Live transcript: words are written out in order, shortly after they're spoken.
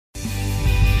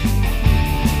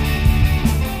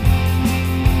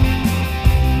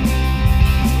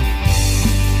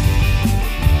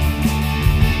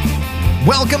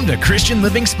Welcome to Christian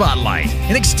Living Spotlight,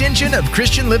 an extension of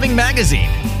Christian Living Magazine.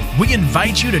 We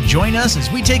invite you to join us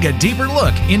as we take a deeper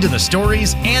look into the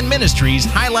stories and ministries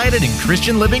highlighted in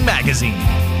Christian Living Magazine.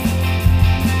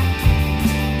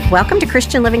 Welcome to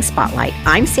Christian Living Spotlight.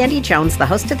 I'm Sandy Jones, the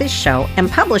host of this show and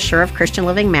publisher of Christian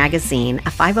Living Magazine,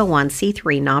 a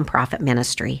 501c3 nonprofit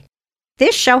ministry.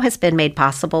 This show has been made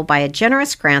possible by a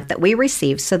generous grant that we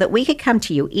received so that we could come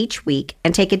to you each week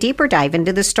and take a deeper dive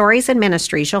into the stories and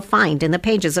ministries you'll find in the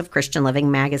pages of Christian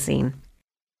Living Magazine.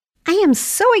 I am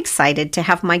so excited to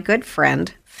have my good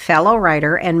friend, fellow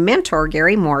writer, and mentor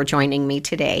Gary Moore joining me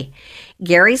today.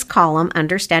 Gary's column,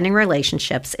 Understanding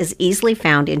Relationships, is easily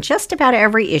found in just about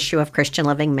every issue of Christian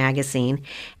Living Magazine,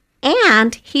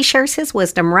 and he shares his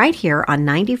wisdom right here on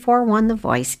 94.1 The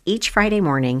Voice each Friday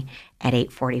morning at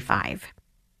 8:45.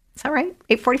 Is that right?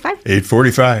 8:45?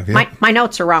 8:45, yeah. My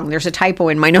notes are wrong. There's a typo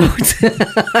in my notes.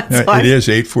 It is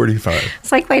 8:45.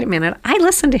 It's like, wait a minute. I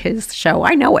listened to his show.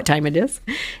 I know what time it is.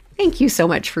 Thank you so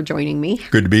much for joining me.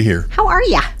 Good to be here. How are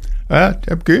you? I'm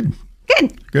good.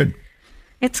 Good.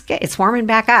 It's good. It's warming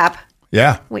back up.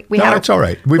 Yeah. It's all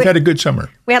right. We've had a good summer.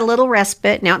 We had a little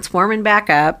respite. Now it's warming back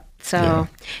up. So,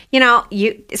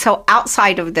 so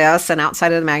outside of this and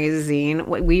outside of the magazine,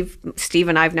 Steve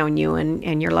and I've known you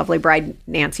and your lovely bride,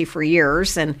 Nancy, for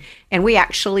years. And we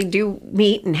actually do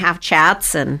meet and have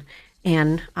chats. And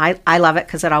I love it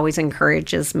because it always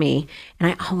encourages me.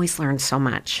 And I always learn so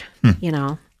much.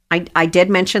 I did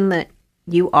mention that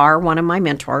you are one of my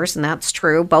mentors, and that's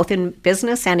true, both in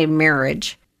business and in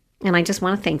marriage. And I just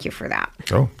want to thank you for that.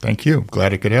 Oh, thank you.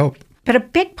 Glad it could help. But a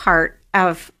big part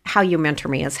of how you mentor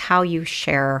me is how you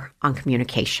share on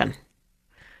communication.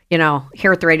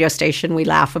 Here at the radio station, we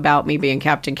laugh about me being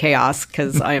Captain Chaos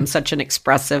because I am such an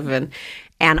expressive and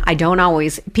I don't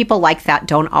always, people like that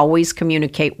don't always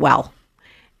communicate well.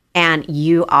 And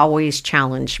you always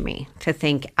challenge me to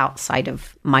think outside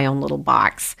of my own little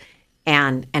box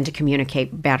and to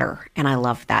communicate better. And I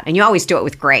love that. And you always do it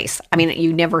with grace. I mean,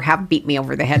 you never have beat me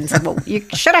over the head and said, well, you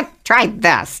should have tried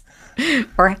this.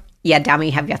 Or, yeah, dummy,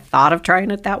 have you thought of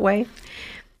trying it that way?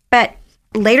 But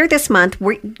later this month,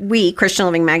 we, Christian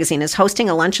Living Magazine, is hosting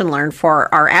a lunch and learn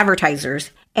for our advertisers.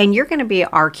 And you're going to be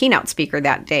our keynote speaker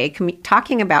that day,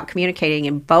 talking about communicating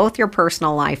in both your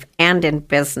personal life and in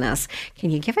business.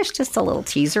 Can you give us just a little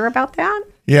teaser about that?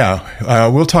 Yeah,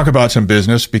 we'll talk about some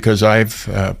business because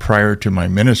prior to my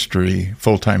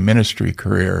full-time ministry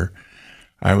career,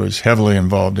 I was heavily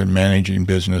involved in managing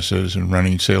businesses and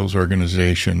running sales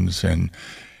organizations and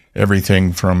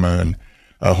everything from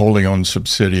a wholly owned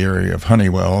subsidiary of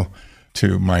Honeywell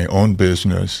to my own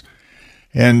business.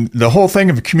 And the whole thing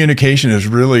of communication is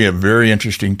really a very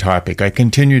interesting topic. I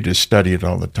continue to study it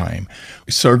all the time.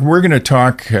 So we're going to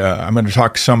talk, I'm going to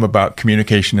talk some about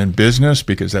communication in business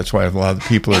because that's why a lot of the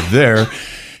people are there.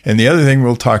 And the other thing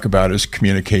we'll talk about is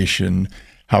communication,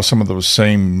 how some of those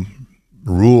same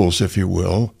rules, if you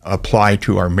will, apply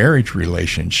to our marriage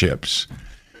relationships.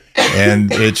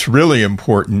 And it's really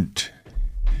important.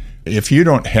 If you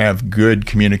don't have good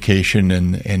communication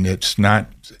and it's not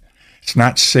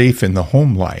safe in the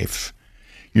home life,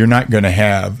 you're not going to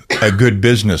have a good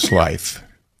business life.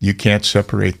 You can't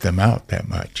separate them out that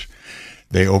much.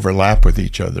 They overlap with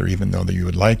each other, even though you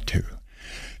would like to.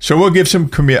 So we'll give some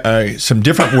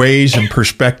different ways and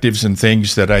perspectives and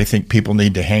things that I think people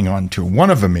need to hang on to. One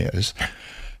of them is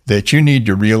that you need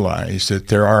to realize that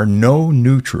there are no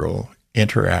neutral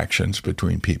interactions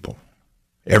between people.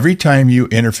 Every time you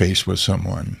interface with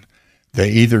someone, they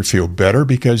either feel better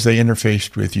because they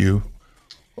interfaced with you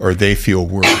or they feel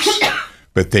worse.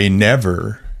 But they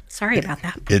never... Sorry about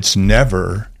that. It's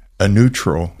never a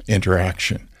neutral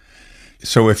interaction.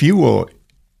 So if you will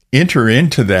enter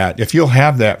into that, if you'll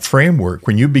have that framework,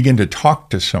 when you begin to talk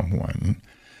to someone,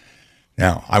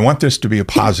 now, I want this to be a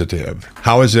positive.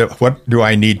 How is it? What do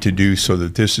I need to do so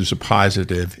that this is a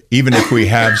positive? Even if we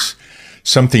have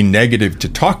something negative to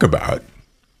talk about,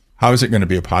 how is it going to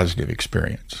be a positive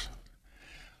experience?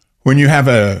 When you have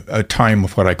a time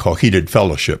of what I call heated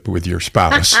fellowship with your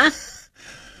spouse,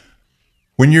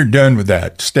 when you're done with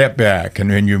that, step back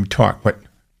and then you talk.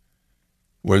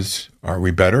 Are we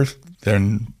better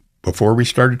than before we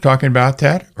started talking about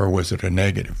that? Or was it a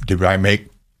negative? Did I make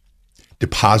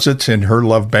deposits in her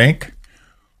love bank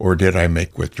or did I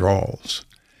make withdrawals?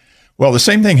 Well, the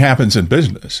same thing happens in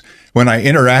business. When I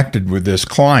interacted with this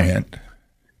client,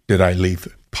 did I leave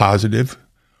positive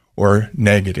or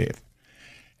negative?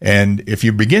 And if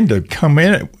you begin to come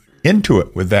into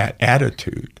it with that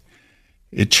attitude,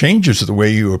 it changes the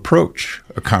way you approach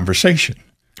a conversation.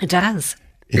 It does.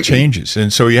 It changes.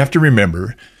 And so you have to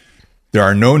remember there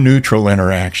are no neutral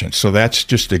interactions. So that's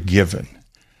just a given.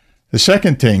 The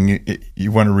second thing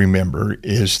you want to remember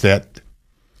is that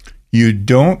you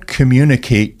don't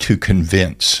communicate to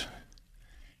convince.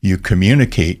 You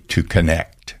communicate to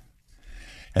connect.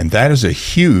 And that is a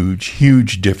huge,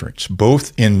 huge difference,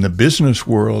 both in the business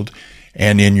world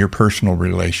and in your personal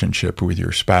relationship with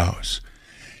your spouse.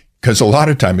 Because a lot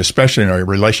of time, especially in our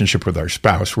relationship with our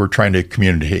spouse, we're trying to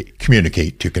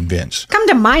communicate to convince. Come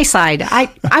to my side. I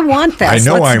want this. I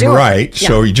know Let's I'm right, Yeah.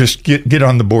 so you just get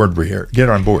on the board here. Get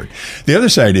on board. The other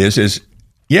side is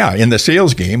in the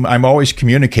sales game, I'm always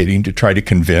communicating to try to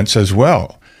convince as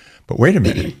well. But wait a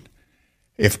minute.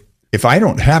 If I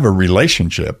don't have a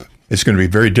relationship, it's going to be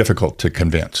very difficult to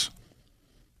convince.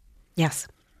 Yes.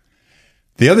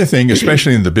 The other thing,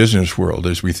 especially in the business world,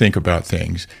 as we think about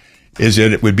things, is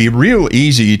that it would be real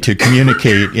easy to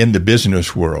communicate in the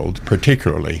business world,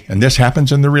 particularly, and this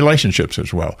happens in the relationships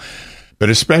as well, but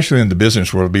especially in the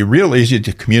business world, it'd be real easy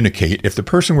to communicate if the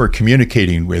person we're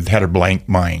communicating with had a blank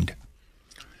mind,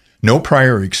 no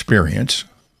prior experience,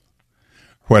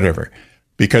 whatever.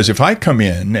 Because if I come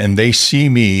in and they see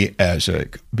me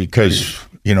because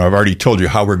I've already told you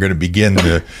how we're going to begin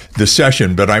the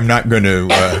session, but I'm not going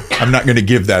to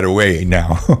give that away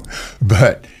now.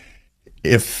 But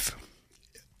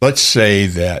let's say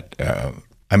that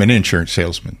I'm an insurance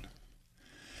salesman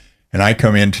and I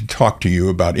come in to talk to you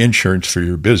about insurance for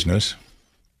your business.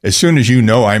 As soon as you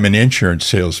know I'm an insurance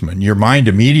salesman, your mind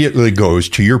immediately goes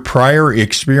to your prior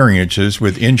experiences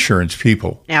with insurance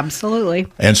people. Absolutely.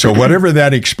 And so whatever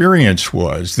that experience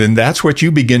was, then that's what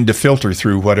you begin to filter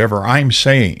through whatever I'm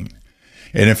saying.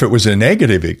 And if it was a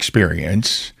negative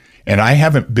experience and I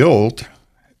haven't built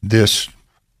this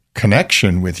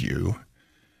connection with you,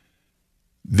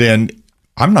 then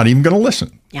I'm not even going to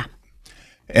listen. Yeah.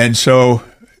 And so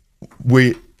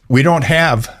we don't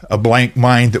have a blank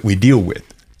mind that we deal with.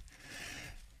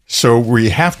 So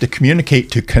we have to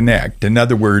communicate to connect. In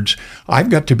other words, I've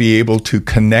got to be able to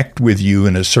connect with you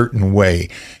in a certain way.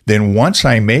 Then once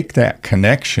I make that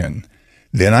connection,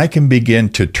 then I can begin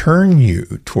to turn you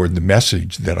toward the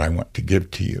message that I want to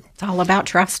give to you. It's all about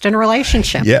trust and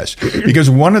relationship. Yes, because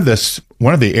one of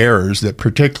the errors that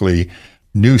particularly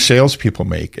new salespeople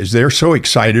make is they're so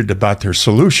excited about their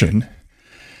solution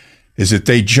is that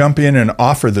they jump in and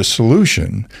offer the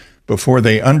solution before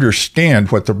they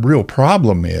understand what the real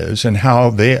problem is and how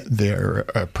their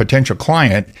potential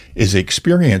client is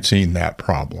experiencing that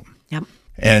problem. Yep.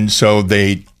 And so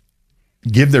they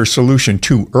give their solution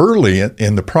too early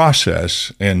in the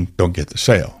process and don't get the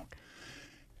sale.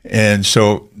 And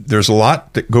so there's a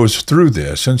lot that goes through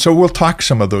this. And so we'll talk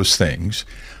some of those things.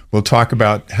 We'll talk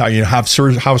about how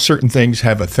certain things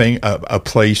have a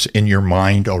place in your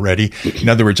mind already. In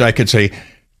other words, I could say,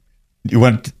 you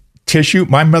want tissue?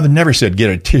 My mother never said get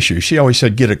a tissue. She always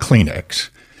said get a Kleenex.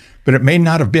 But it may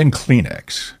not have been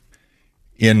Kleenex.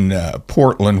 In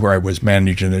Portland, where I was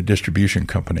managing a distribution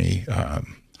company,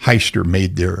 Heister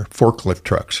made their forklift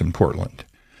trucks in Portland.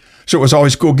 So it was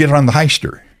always go get it on the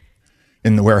Heister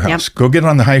in the warehouse. Yep. Go get it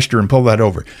on the Heister and pull that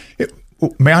over. It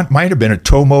might have been a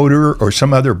tow motor or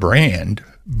some other brand,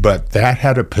 but that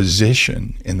had a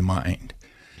position in the mind.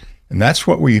 And that's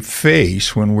what we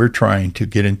face when we're trying to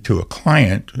get into a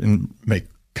client and make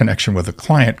connection with a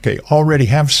client. They already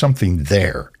have something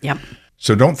there. Yep.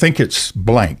 So don't think it's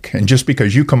blank. And just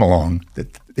because you come along,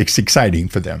 that it's exciting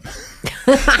for them.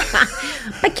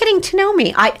 But getting to know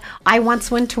me, I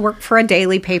once went to work for a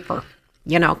daily paper,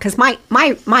 because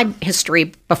my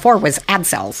history before was ad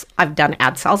sales. I've done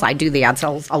ad sales. I do the ad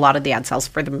sales, a lot of the ad sales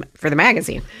for the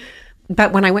magazine.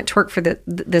 But when I went to work for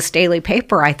this daily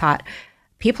paper, I thought,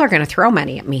 people are going to throw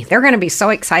money at me. They're going to be so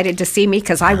excited to see me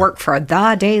because I work for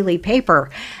the daily paper.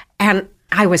 And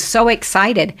I was so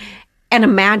excited. And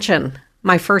imagine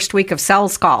my first week of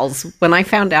sales calls when I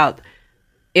found out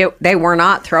they were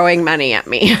not throwing money at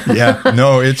me. Yeah,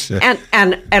 no, it's...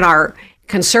 And our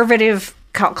conservative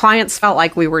clients felt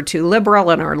like we were too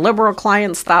liberal, and our liberal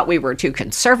clients thought we were too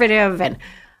conservative. And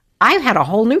I had a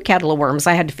whole new kettle of worms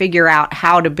I had to figure out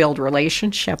how to build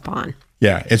relationship on.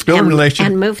 Yeah, it's building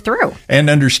relationship. And move through. And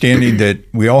understanding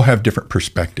that we all have different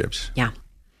perspectives. Yeah.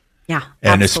 Yeah,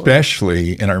 and absolutely.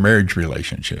 especially in our marriage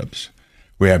relationships,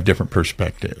 we have different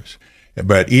perspectives.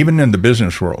 But even in the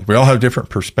business world, we all have different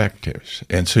perspectives.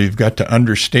 And so you've got to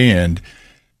understand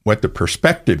what the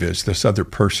perspective is this other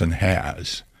person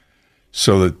has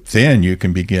so that then you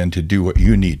can begin to do what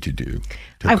you need to do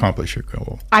to accomplish your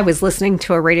goal. I was listening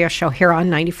to a radio show here on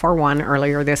 94.1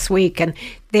 earlier this week, and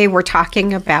they were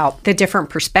talking about the different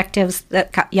perspectives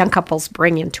that young couples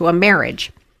bring into a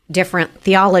marriage. different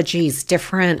theologies,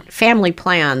 different family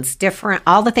plans, different,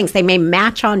 all the things. They may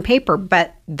match on paper,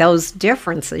 but those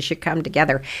differences should come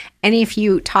together. And if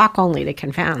you talk only to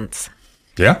convince.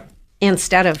 Yeah.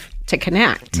 Instead of to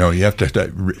connect. No, you have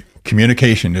to,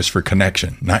 communication is for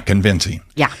connection, not convincing.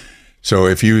 Yeah. So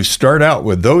if you start out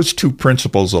with those two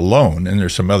principles alone, and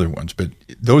there's some other ones, but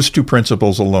those two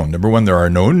principles alone, number one, there are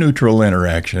no neutral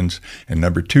interactions. And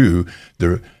number two,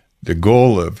 the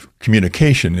goal of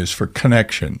communication is for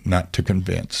connection, not to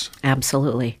convince.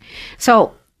 Absolutely.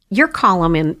 So your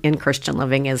column in Christian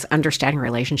Living is understanding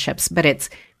relationships, but it's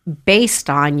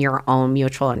based on your own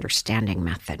mutual understanding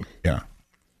method. Yeah.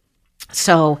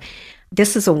 So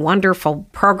this is a wonderful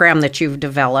program that you've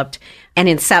developed. And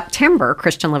in September,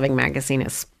 Christian Living Magazine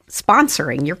is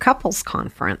sponsoring your couples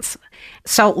conference.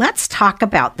 So let's talk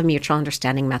about the mutual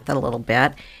understanding method a little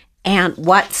bit and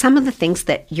what some of the things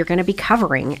that you're going to be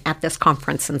covering at this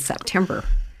conference in September.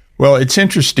 Well, it's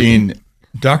interesting.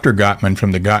 Dr. Gottman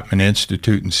from the Gottman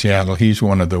Institute in Seattle, he's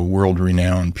one of the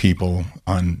world-renowned people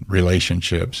on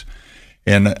relationships.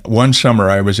 And one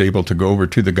summer, I was able to go over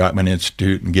to the Gottman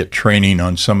Institute and get training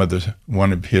on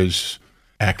one of his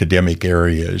academic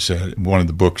areas, one of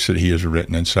the books that he has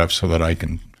written and stuff, so that I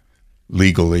can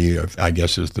legally, I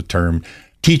guess is the term,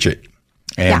 teach it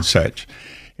and such.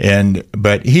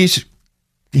 But he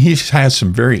has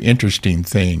some very interesting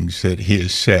things that he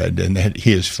has said and that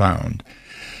he has found.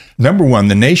 Number one,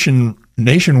 the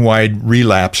nationwide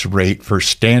relapse rate for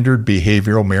standard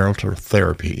behavioral marital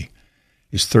therapy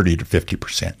is 30 to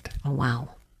 50%. Oh, wow.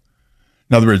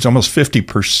 In other words, almost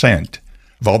 50%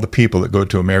 of all the people that go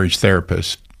to a marriage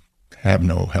therapist have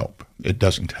no help. It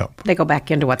doesn't help. They go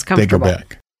back into what's comfortable. They go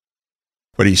back.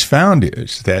 What he's found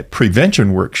is that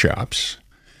prevention workshops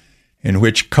in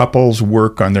which couples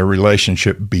work on their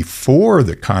relationship before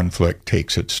the conflict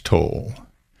takes its toll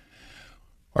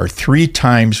are 3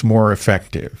 times more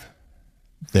effective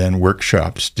than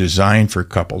workshops designed for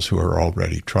couples who are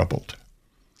already troubled.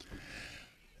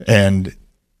 And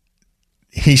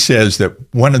he says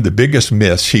that one of the biggest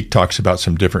myths, he talks about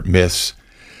some different myths,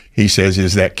 he says,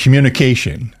 is that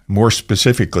communication, more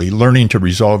specifically, learning to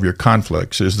resolve your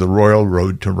conflicts, is the royal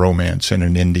road to romance and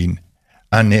an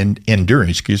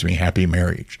enduring, happy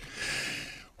marriage.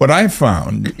 What I've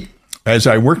found as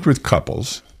I worked with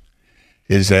couples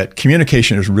is that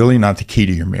communication is really not the key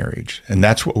to your marriage. And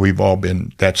that's what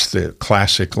that's the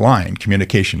classic line.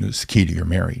 Communication is the key to your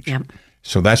marriage. Yep.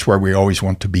 So that's where we always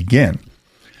want to begin.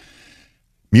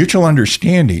 Mutual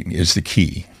understanding is the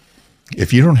key.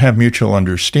 If you don't have mutual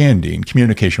understanding,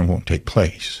 communication won't take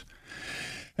place.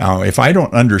 Now, if I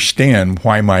don't understand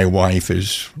why my wife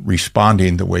is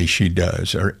responding the way she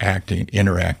does or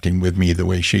interacting with me the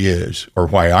way she is, or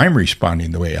why I'm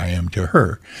responding the way I am to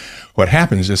her, what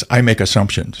happens is I make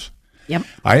assumptions. Yep.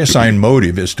 I assign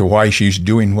motive as to why she's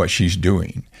doing what she's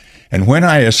doing. And when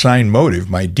I assign motive,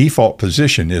 my default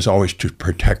position is always to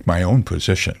protect my own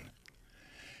position.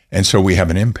 And so we have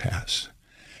an impasse.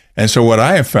 And so what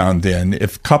I have found then,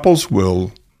 if couples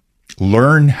will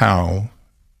learn how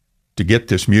to get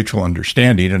this mutual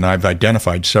understanding, and I've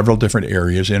identified several different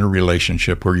areas in a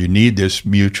relationship where you need this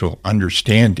mutual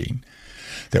understanding,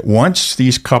 that once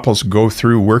these couples go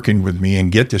through working with me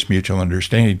and get this mutual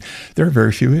understanding, there are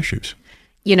very few issues.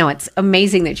 You know, it's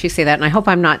amazing that you say that, and I hope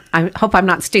I'm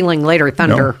not stealing later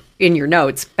thunder in your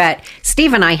notes. But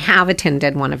Steve and I have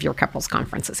attended one of your couples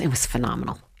conferences. It was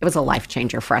phenomenal. It was a life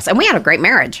changer for us, and we had a great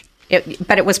marriage.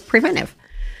 But it was preventive.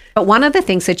 But one of the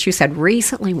things that you said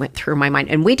recently went through my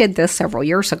mind, and we did this several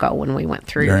years ago when we went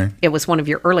through. Right. It was one of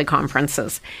your early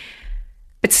conferences.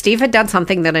 But Steve had done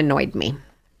something that annoyed me,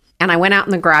 and I went out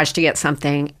in the garage to get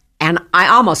something, and I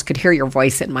almost could hear your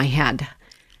voice in my head.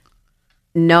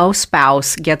 No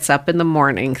spouse gets up in the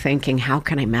morning thinking, how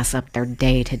can I mess up their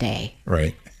day today?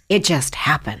 Right. It just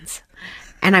happens.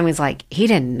 And I was like, he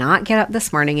did not get up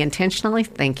this morning intentionally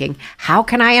thinking, how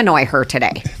can I annoy her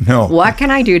today? No. What can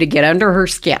I do to get under her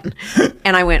skin?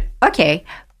 And I went, okay.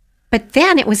 But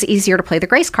then it was easier to play the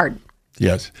grace card.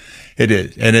 Yes, it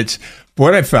is. And it's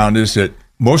what I found is that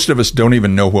most of us don't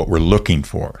even know what we're looking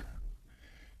for.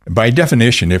 By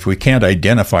definition, if we can't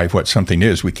identify what something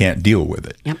is, we can't deal with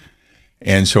it. Yep.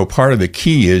 And so part of the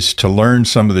key is to learn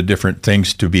some of the different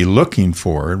things to be looking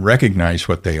for and recognize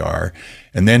what they are,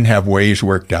 and then have ways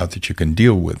worked out that you can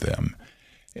deal with them.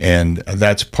 And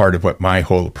that's part of what my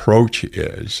whole approach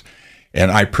is.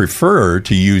 And I prefer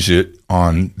to use it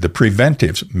on the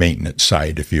preventive maintenance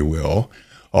side, if you will,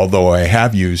 although I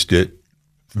have used it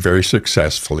very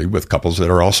successfully with couples that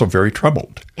are also very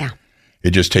troubled. Yeah.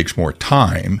 It just takes more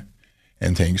time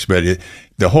and things. But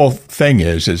the whole thing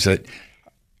is that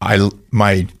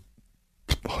my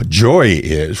joy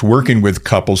is working with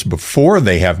couples before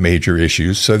they have major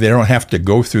issues so they don't have to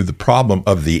go through the problem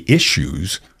of the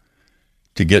issues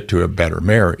to get to a better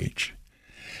marriage.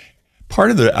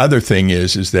 Part of the other thing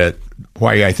is that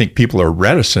why I think people are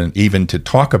reticent even to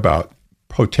talk about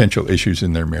potential issues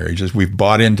in their marriage is we've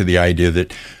bought into the idea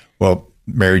that, well,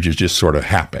 marriages just sort of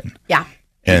happen. Yeah.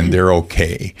 And they're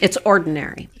okay. It's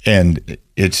ordinary. And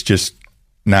it's just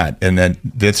not. And then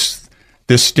this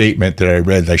statement that I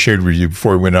read, I shared with you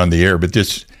before we went on the air, but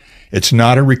it's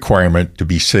not a requirement to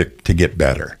be sick to get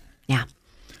better. Yeah.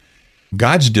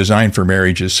 God's design for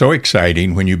marriage is so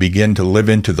exciting when you begin to live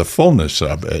into the fullness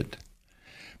of it,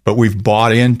 but we've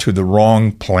bought into the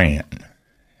wrong plan.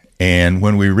 And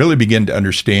when we really begin to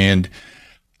understand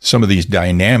some of these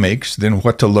dynamics, then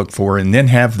what to look for, and then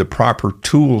have the proper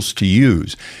tools to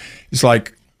use. It's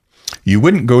like you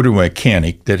wouldn't go to a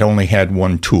mechanic that only had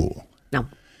one tool. No.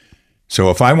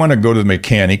 So if I want to go to the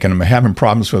mechanic and I'm having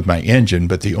problems with my engine,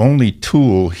 but the only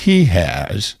tool he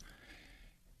has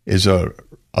is a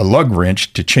lug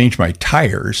wrench to change my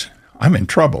tires, I'm in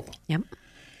trouble. Yep.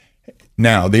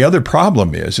 Now, the other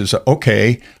problem is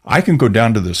okay, I can go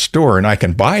down to the store and I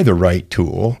can buy the right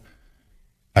tool.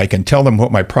 I can tell them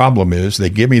what my problem is. They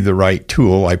give me the right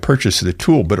tool. I purchase the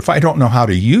tool. But if I don't know how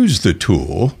to use the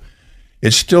tool,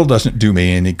 it still doesn't do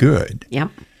me any good.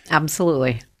 Yep,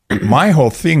 absolutely. My whole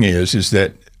thing is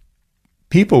that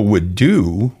people would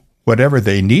do whatever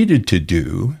they needed to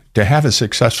do to have a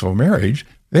successful marriage.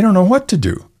 They don't know what to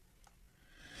do.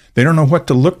 They don't know what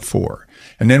to look for.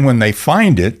 And then when they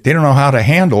find it, they don't know how to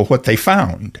handle what they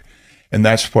found. And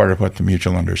that's part of what the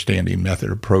mutual understanding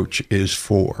method approach is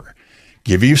for.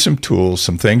 Give you some tools,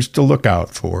 some things to look out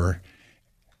for,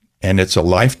 and it's a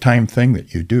lifetime thing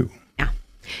that you do. Yeah.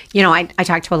 You know, I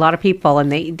talk to a lot of people,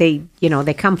 and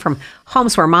they come from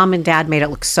homes where mom and dad made it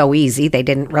look so easy, they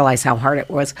didn't realize how hard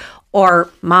it was, or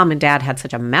mom and dad had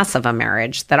such a mess of a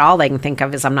marriage that all they can think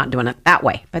of is, I'm not doing it that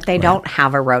way, but they don't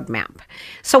have a roadmap.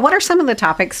 So what are some of the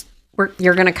topics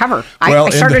you're going to cover? Well,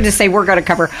 I started to say we're going to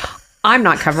cover. I'm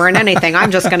not covering anything. I'm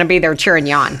just going to be there cheering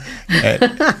you on.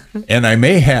 And I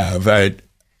may have,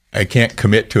 I can't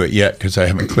commit to it yet because I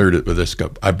haven't cleared it with this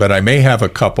couple, but I may have a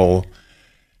couple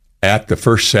at the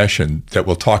first session that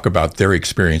will talk about their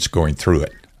experience going through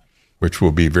it, which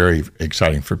will be very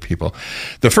exciting for people.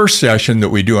 The first session that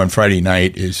we do on Friday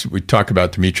night is we talk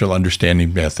about the mutual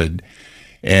understanding method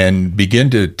and begin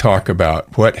to talk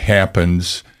about what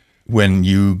happens when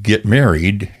you get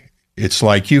married. It's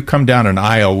like you come down an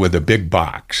aisle with a big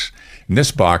box, and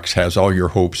this box has all your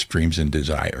hopes, dreams, and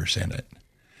desires in it.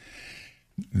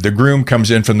 The groom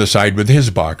comes in from the side with his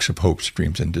box of hopes,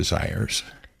 dreams, and desires.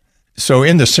 So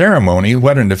in the ceremony,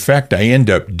 what in effect I end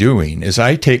up doing is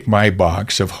I take my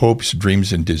box of hopes,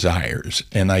 dreams, and desires,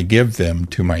 and I give them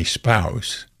to my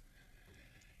spouse.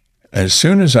 As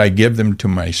soon as I give them to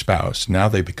my spouse, now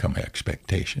they become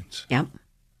expectations. Yep.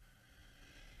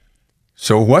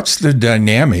 So what's the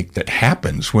dynamic that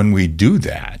happens when we do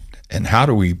that, and how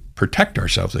do we protect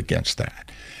ourselves against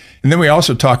that? And then we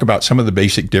also talk about some of the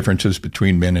basic differences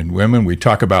between men and women. We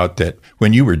talk about that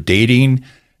when you were dating,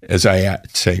 as I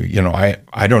say,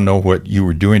 I don't know what you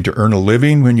were doing to earn a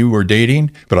living when you were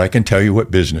dating, but I can tell you what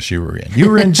business you were in.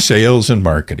 You were in sales and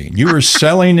marketing. You were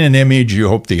selling an image you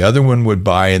hoped the other one would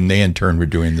buy, and they in turn were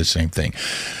doing the same thing.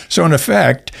 So in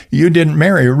effect, you didn't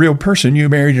marry a real person. You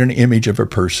married an image of a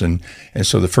person. And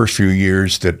so the first few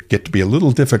years that get to be a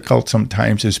little difficult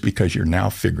sometimes is because you're now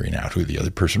figuring out who the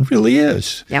other person really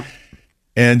is. Yep.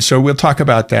 And so we'll talk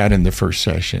about that in the first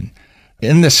session.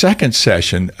 In the second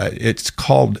session, it's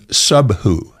called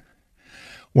Sub-Who.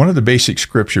 One of the basic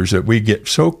scriptures that we get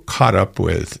so caught up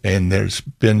with and there's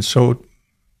been so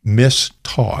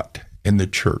mistaught in the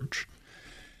church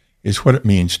is what it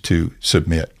means to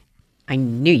submit. I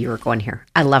knew you were going here.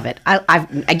 I love it.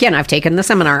 I've taken the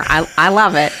seminar. I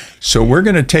love it. So we're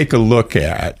going to take a look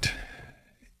at,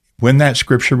 when that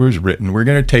scripture was written, we're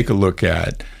going to take a look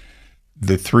at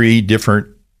the three different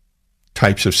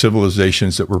types of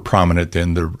civilizations that were prominent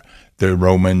then, the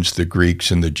Romans, the Greeks,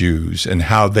 and the Jews, and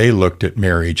how they looked at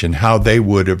marriage and how they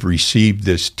would have received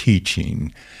this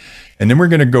teaching. And then we're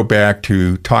going to go back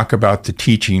to talk about the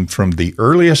teaching from the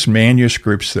earliest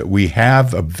manuscripts that we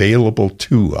have available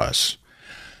to us.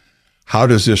 How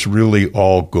does this really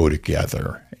all go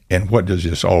together? And what does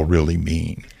this all really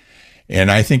mean?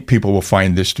 And I think people will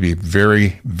find this to be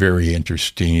very, very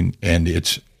interesting, and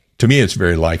to me, it's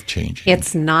very life-changing.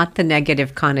 It's not the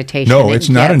negative connotation. No, it's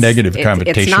not a negative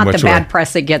connotation It's not whatsoever. the bad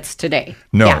press it gets today.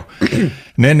 No. Yeah.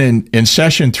 And then in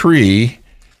session 3,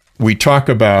 we talk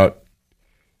about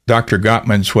Dr.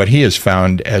 Gottman's, what he has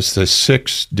found as the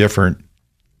 6 different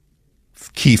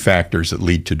key factors that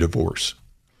lead to divorce.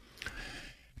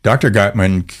 Dr.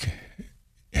 Gottman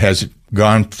has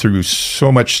gone through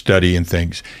so much study and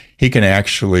things. He can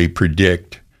actually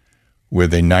predict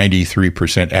with a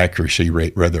 93% accuracy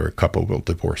rate whether a couple will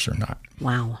divorce or not.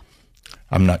 Wow.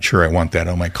 I'm not sure I want that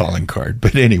on my calling card,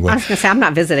 but anyway. I was going to say, I'm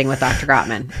not visiting with Dr.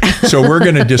 Gottman. So we're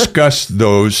going to discuss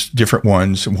those different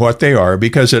ones and what they are,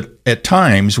 because at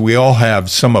times we all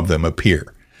have some of them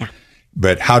appear. Yeah.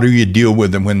 But how do you deal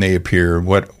with them when they appear?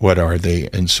 What are they?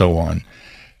 And so on.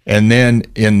 And then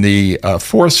in the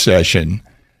fourth session,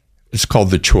 it's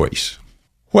called the choice.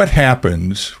 What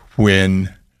happens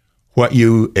when what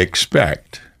you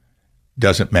expect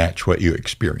doesn't match what you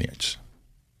experience?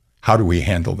 How do we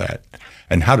handle that?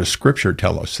 And how does Scripture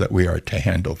tell us that we are to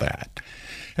handle that?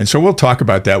 And so we'll talk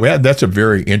about that. That's a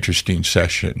very interesting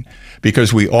session,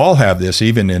 because we all have this,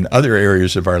 even in other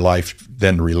areas of our life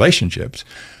than relationships,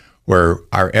 where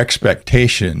our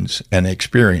expectations and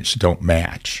experience don't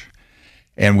match.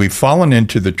 And we've fallen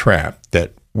into the trap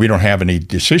that we don't have any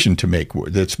decision to make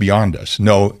that's beyond us.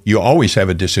 No, you always have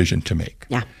a decision to make.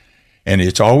 Yeah. And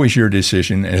it's always your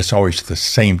decision, and it's always the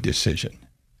same decision.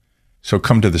 So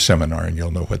come to the seminar and you'll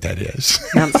know what that is.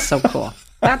 That's so cool.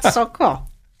 That's so cool.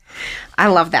 I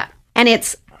love that. And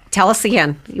tell us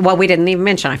again. Well, we didn't even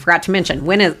mention. I forgot to mention.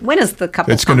 When is the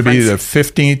couples It's going to be the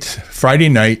 15th, Friday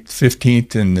night,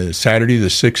 15th, and the Saturday the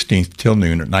 16th till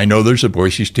noon. And I know there's a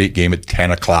Boise State game at 10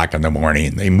 o'clock in the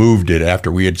morning. They moved it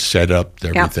after we had set up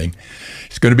everything. Yep.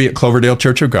 It's going to be at Cloverdale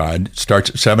Church of God. It starts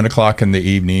at 7 o'clock in the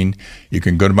evening. You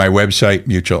can go to my website,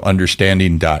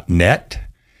 mutualunderstanding.net.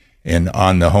 And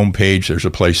on the homepage, there's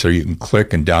a place there you can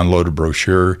click and download a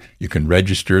brochure. You can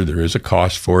register. There is a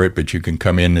cost for it, but you can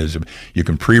come in you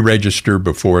can pre-register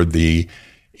before the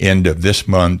end of this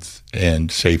month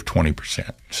and save 20%.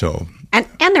 So. And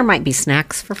there might be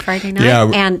snacks for Friday night.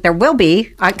 Yeah. And there will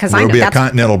be, because I know there'll be a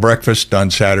continental breakfast on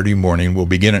Saturday morning. We'll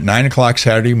begin at 9 o'clock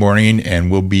Saturday morning,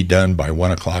 and we'll be done by 1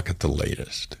 o'clock at the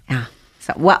latest. Yeah.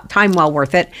 So time well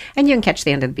worth it. And you can catch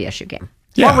the end of the BSU game.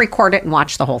 Yeah. Or record it and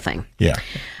watch the whole thing. Yeah.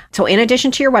 So in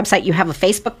addition to your website, you have a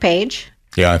Facebook page.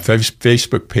 Yeah,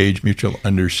 Facebook page, Mutual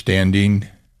Understanding.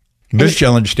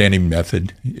 Mutual Understanding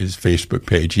Method is Facebook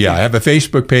page. Yeah, I have a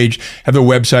Facebook page, have a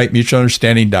website,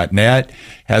 mutualunderstanding.net.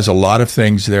 Has a lot of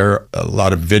things there, a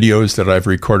lot of videos that I've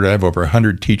recorded. I have over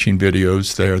 100 teaching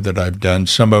videos there that I've done.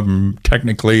 Some of them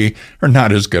technically are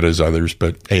not as good as others,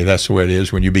 but hey, that's the way it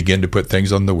is when you begin to put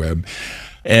things on the web.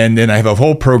 And then I have a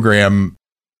whole program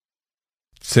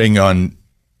thing on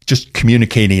just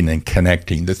communicating and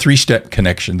connecting. The 3-step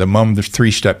connection, the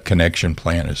 3-step connection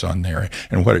plan is on there.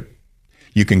 And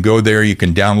you can go there, you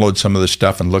can download some of the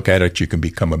stuff and look at it. You can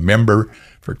become a member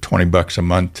for $20 a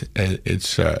month.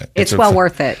 It's well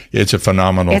worth it. It's a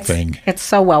phenomenal thing. It's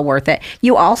so well worth it.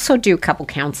 You also do couple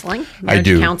counseling,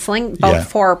 marriage counseling, both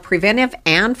for preventive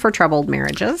and for troubled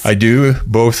marriages. I do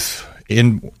both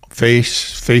in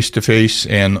face-to-face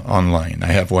and online.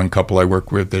 I have one couple I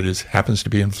work with that happens to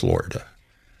be in Florida.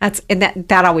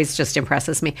 That always just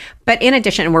impresses me. But in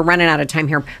addition, and we're running out of time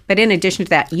here, but in addition to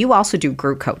that, you also do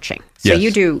group coaching. So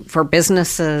you do for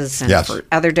businesses and for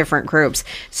other different groups.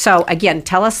 So again,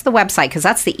 tell us the website, because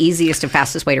that's the easiest and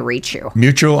fastest way to reach you.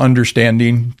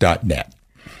 Mutualunderstanding.net.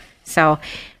 So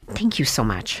thank you so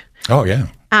much. Oh, yeah.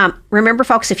 Remember,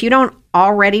 folks, if you don't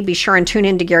already, be sure and tune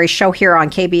in to Gary's show here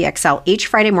on KBXL each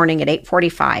Friday morning at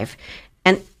 8:45.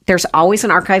 And there's always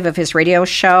an archive of his radio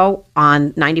show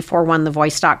on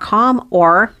 941thevoice.com,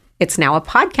 or it's now a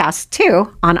podcast,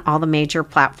 too, on all the major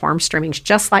platforms, streaming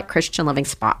just like Christian Living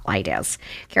Spotlight is.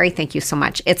 Gary, thank you so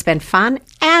much. It's been fun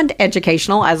and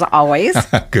educational, as always.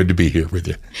 Good to be here with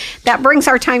you. That brings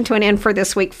our time to an end for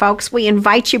this week, folks. We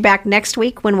invite you back next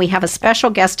week when we have a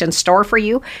special guest in store for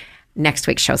you. Next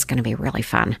week's show is going to be really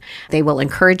fun. They will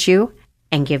encourage you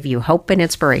and give you hope and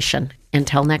inspiration.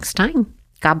 Until next time,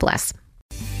 God bless.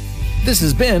 This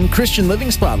has been Christian Living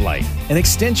Spotlight, an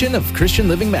extension of Christian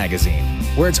Living Magazine,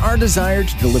 where it's our desire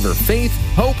to deliver faith,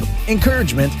 hope,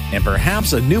 encouragement, and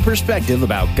perhaps a new perspective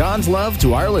about God's love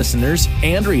to our listeners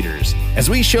and readers,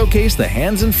 as we showcase the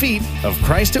hands and feet of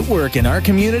Christ at work in our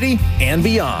community and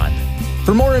beyond.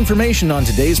 For more information on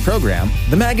today's program,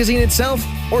 the magazine itself,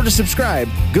 or to subscribe,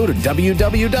 go to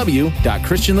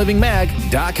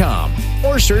www.christianlivingmag.com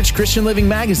or search Christian Living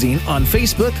Magazine on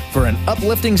Facebook for an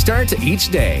uplifting start to each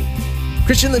day.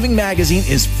 Christian Living Magazine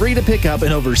is free to pick up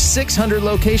in over 600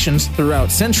 locations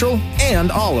throughout Central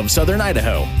and all of Southern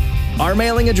Idaho. Our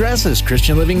mailing address is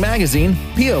Christian Living Magazine,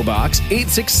 P.O. Box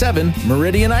 867,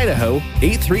 Meridian, Idaho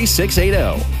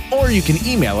 83680. Or you can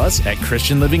email us at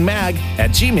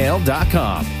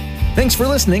christianlivingmag@gmail.com. Thanks for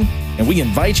listening, and we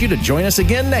invite you to join us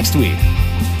again next week.